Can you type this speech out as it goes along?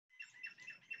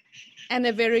And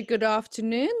a very good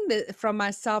afternoon from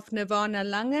myself, Nirvana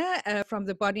Lange, from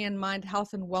the Body and Mind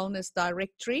Health and Wellness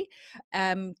Directory.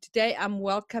 Today I'm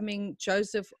welcoming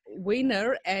Joseph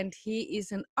Wiener, and he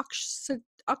is an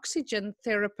oxygen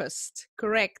therapist.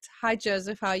 Correct. Hi,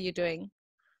 Joseph. How are you doing?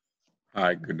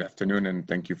 Hi, good afternoon, and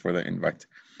thank you for the invite.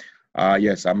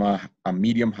 Yes, I'm a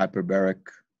medium hyperbaric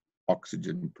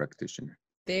oxygen practitioner.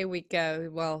 There we go.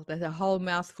 Well, that's a whole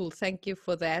mouthful. Thank you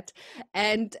for that.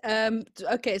 And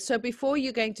okay, so before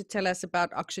you're going to tell us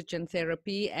about oxygen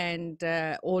therapy and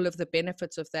all of the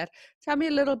benefits of that, tell me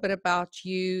a little bit about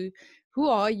you. Who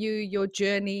are you, your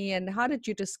journey, and how did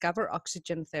you discover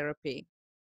oxygen therapy?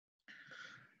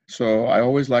 So I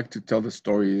always like to tell the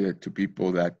story to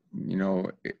people that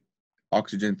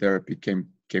oxygen therapy came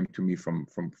to me from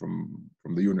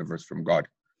the universe, from God.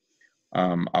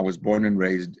 I was born and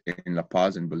raised in La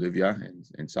Paz in Bolivia,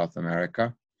 in South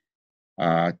America.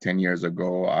 10 years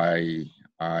ago, I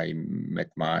met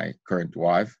my current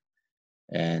wife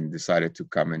and decided to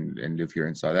come and live here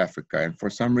in South Africa. And for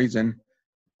some reason,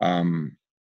 I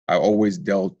always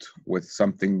dealt with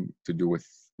something to do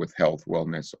with health,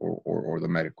 wellness, or the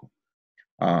medical.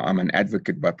 I'm an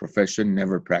advocate by profession,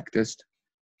 never practiced.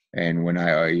 And when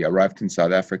I arrived in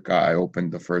South Africa, I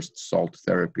opened the first salt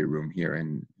therapy room here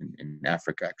in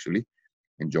Africa, actually,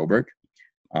 in Joburg.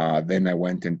 Then I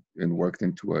went and worked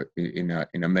in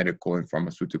a medical and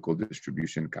pharmaceutical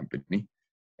distribution company.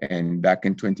 And back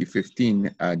in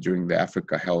 2015, during the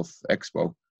Africa Health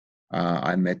Expo,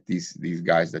 I met these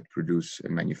guys that produce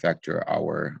and manufacture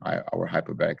our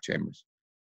hyperbaric chambers.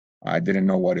 I didn't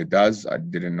know what it does. I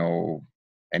didn't know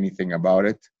anything about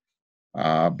it.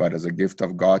 But as a gift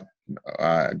of God,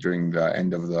 during the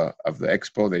end of the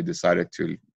expo, they decided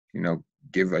to,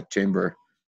 give a chamber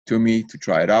to me to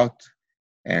try it out.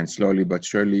 And slowly but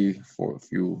surely, for a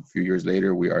few years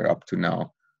later, we are up to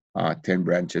now 10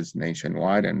 branches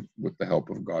nationwide, and with the help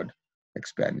of God,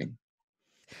 expanding.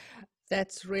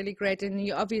 That's really great. And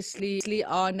you obviously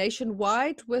are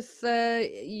nationwide with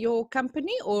your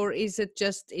company, or is it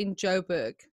just in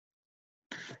Joburg?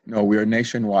 No, we are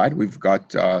nationwide. We've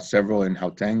got several in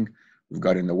Gauteng. We've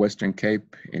got in the Western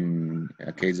Cape, in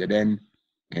KZN,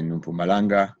 in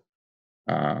Mpumalanga,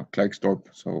 Klerksdorp.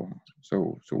 So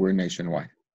we're nationwide.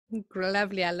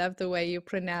 Lovely. I love the way you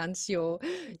pronounce your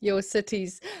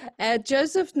cities.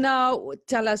 Joseph, now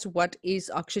tell us, what is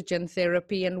oxygen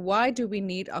therapy and why do we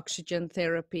need oxygen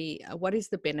therapy? What is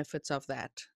the benefits of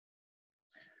that?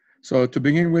 So to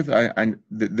begin with,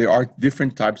 there are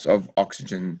different types of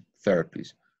oxygen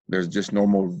therapies. There's just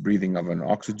normal breathing of an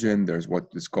oxygen. There's what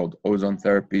is called ozone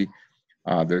therapy.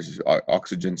 There's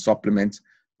oxygen supplements.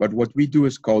 But what we do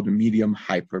is called medium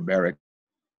hyperbaric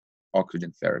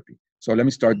oxygen therapy. So let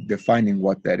me start defining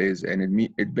what that is. And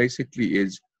it basically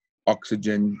is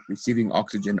receiving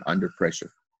oxygen under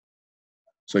pressure.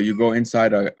 So you go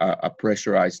inside a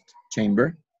pressurized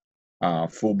chamber,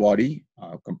 full body,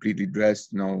 completely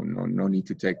dressed. No need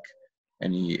to take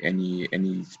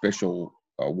any special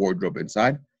wardrobe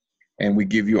inside. And we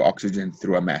give you oxygen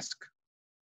through a mask.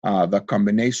 The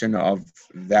combination of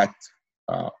that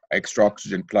extra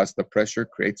oxygen plus the pressure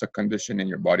creates a condition in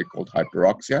your body called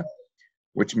hyperoxia,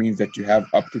 which means that you have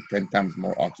up to 10 times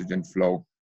more oxygen flow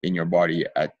in your body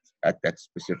at that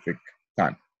specific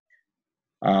time.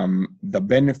 The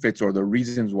benefits or the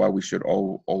reasons why we should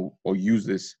all use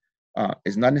this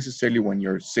is not necessarily when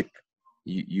you're sick.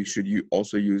 You should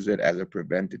also use it as a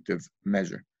preventative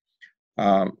measure.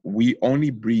 We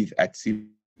only breathe at sea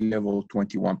level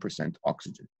 21%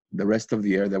 oxygen. The rest of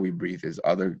the air that we breathe is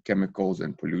other chemicals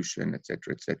and pollution, et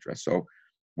cetera, et cetera. So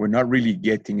we're not really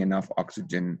getting enough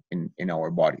oxygen in our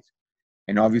bodies.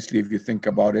 And obviously, if you think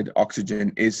about it,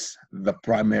 oxygen is the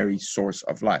primary source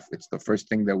of life. It's the first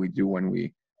thing that we do when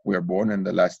we are born and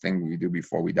the last thing we do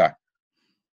before we die.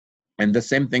 And the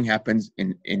same thing happens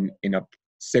in a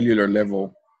cellular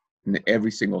level in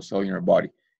every single cell in your body.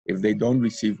 If they don't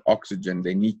receive oxygen,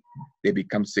 they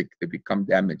become sick, they become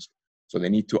damaged. So they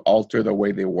need to alter the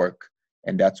way they work.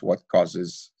 And that's what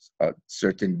causes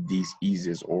certain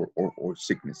diseases or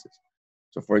sicknesses.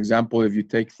 So for example, if you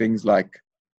take things like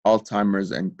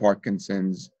Alzheimer's and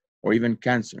Parkinson's, or even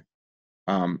cancer,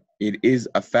 it is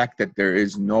a fact that there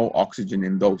is no oxygen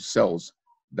in those cells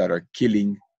that are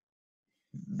killing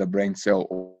the brain cell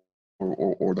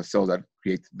or the cells that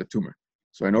create the tumor.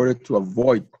 So in order to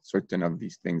avoid certain of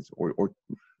these things, or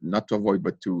not to avoid,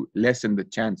 but to lessen the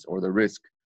chance or the risk,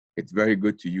 it's very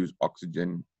good to use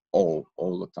oxygen all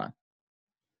the time.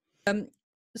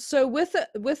 So with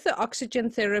the oxygen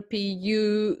therapy,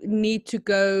 you need to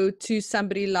go to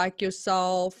somebody like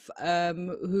yourself,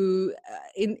 who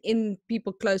in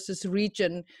people closest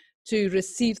region to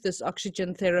receive this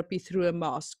oxygen therapy through a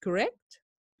mask, correct?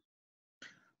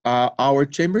 Our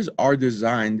chambers are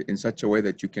designed in such a way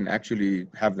that you can actually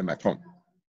have them at home.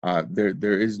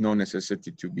 There is no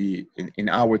necessity to be in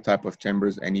our type of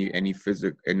chambers, any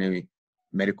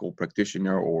medical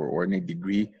practitioner or any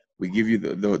degree. We give you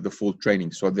the full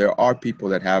training. So there are people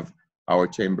that have our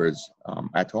chambers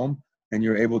at home, and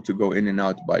you're able to go in and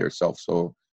out by yourself.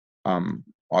 So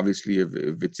obviously,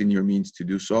 if it's in your means to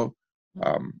do so,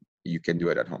 you can do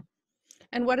it at home.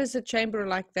 And what does a chamber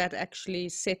like that actually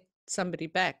set somebody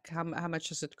back? How much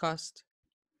does it cost?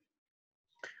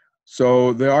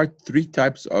 So there are three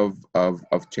types of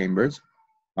chambers.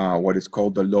 What is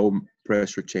called the low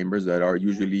pressure chambers that are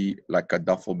usually like a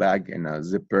duffel bag and a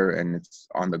zipper, and it's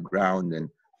on the ground and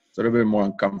it's a little bit more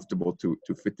uncomfortable to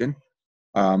fit in.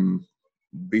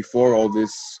 Before all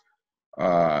this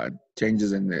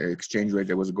changes in the exchange rate,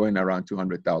 it was going around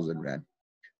 200,000 rand.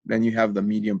 Then you have the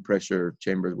medium pressure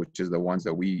chambers, which is the ones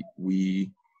that we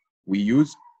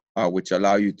use, which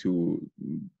allow you to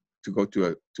go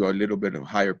to a little bit of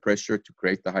higher pressure to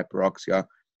create the hyperoxia.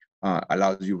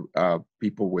 Allows you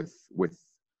people with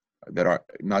that are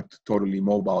not totally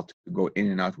mobile to go in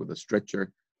and out with a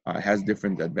stretcher. Has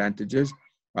different advantages.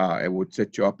 It would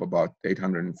set you up about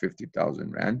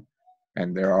 850,000 rand.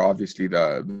 And there are obviously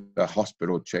the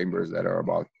hospital chambers that are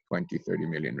about 20-30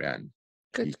 million rand.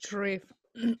 Good grief.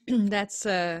 That's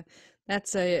a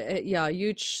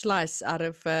huge slice out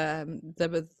of our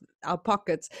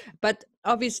pockets. But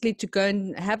obviously, to go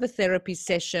and have a therapy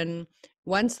session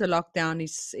once the lockdown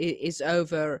is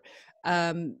over,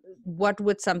 what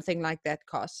would something like that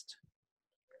cost?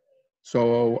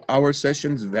 So our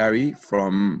sessions vary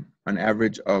from an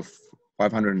average of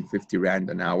 550 rand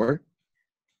an hour.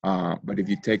 But if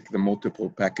you take the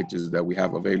multiple packages that we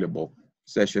have available,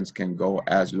 sessions can go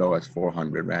as low as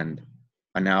 400 rand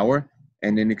an hour.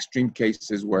 And in extreme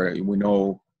cases where we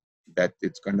know that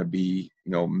it's going to be,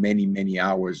 many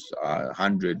hours,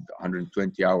 100,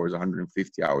 120 hours,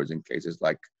 150 hours in cases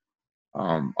like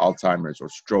Alzheimer's or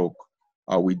stroke,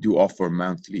 we do offer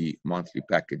monthly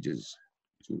packages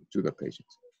to the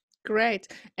patients. Great.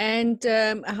 And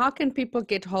how can people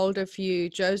get hold of you,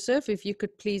 Joseph? If you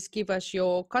could please give us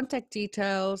your contact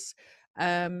details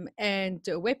and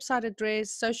website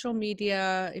address, social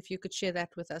media, if you could share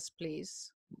that with us,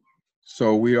 please.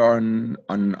 So we are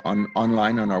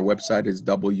online on our website is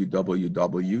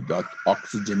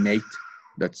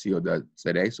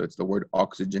www.oxygenate.co.za. So it's the word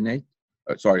oxygenate,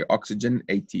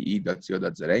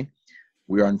 oxygenate.co.za.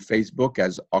 We are on Facebook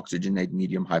as Oxygenate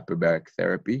Medium Hyperbaric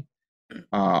Therapy.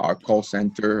 Our call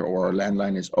center or our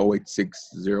landline is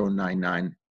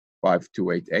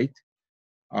 086-099-5288.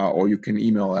 Or you can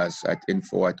email us at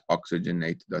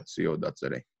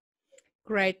info@oxygenate.co.za.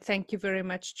 Great. Thank you very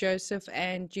much, Joseph.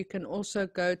 And you can also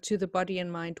go to the Body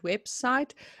and Mind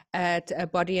website at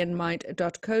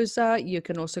bodyandmind.co.za. You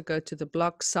can also go to the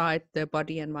blog site, the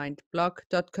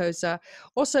bodyandmindblog.co.za.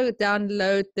 Also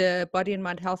download the Body and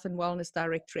Mind Health and Wellness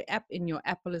Directory app in your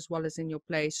Apple as well as in your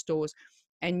Play stores.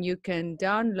 And you can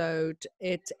download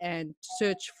it and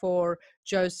search for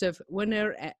Joseph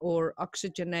Winner or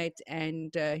Oxygenate,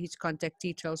 and his contact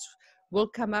details will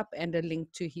come up and a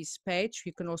link to his page.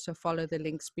 You can also follow the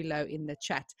links below in the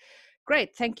chat.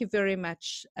 Great. Thank you very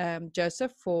much,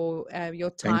 Joseph, for your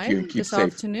time this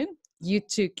afternoon. You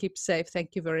too. Keep safe.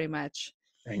 Thank you very much.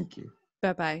 Thank you.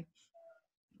 Bye-bye.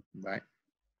 Bye.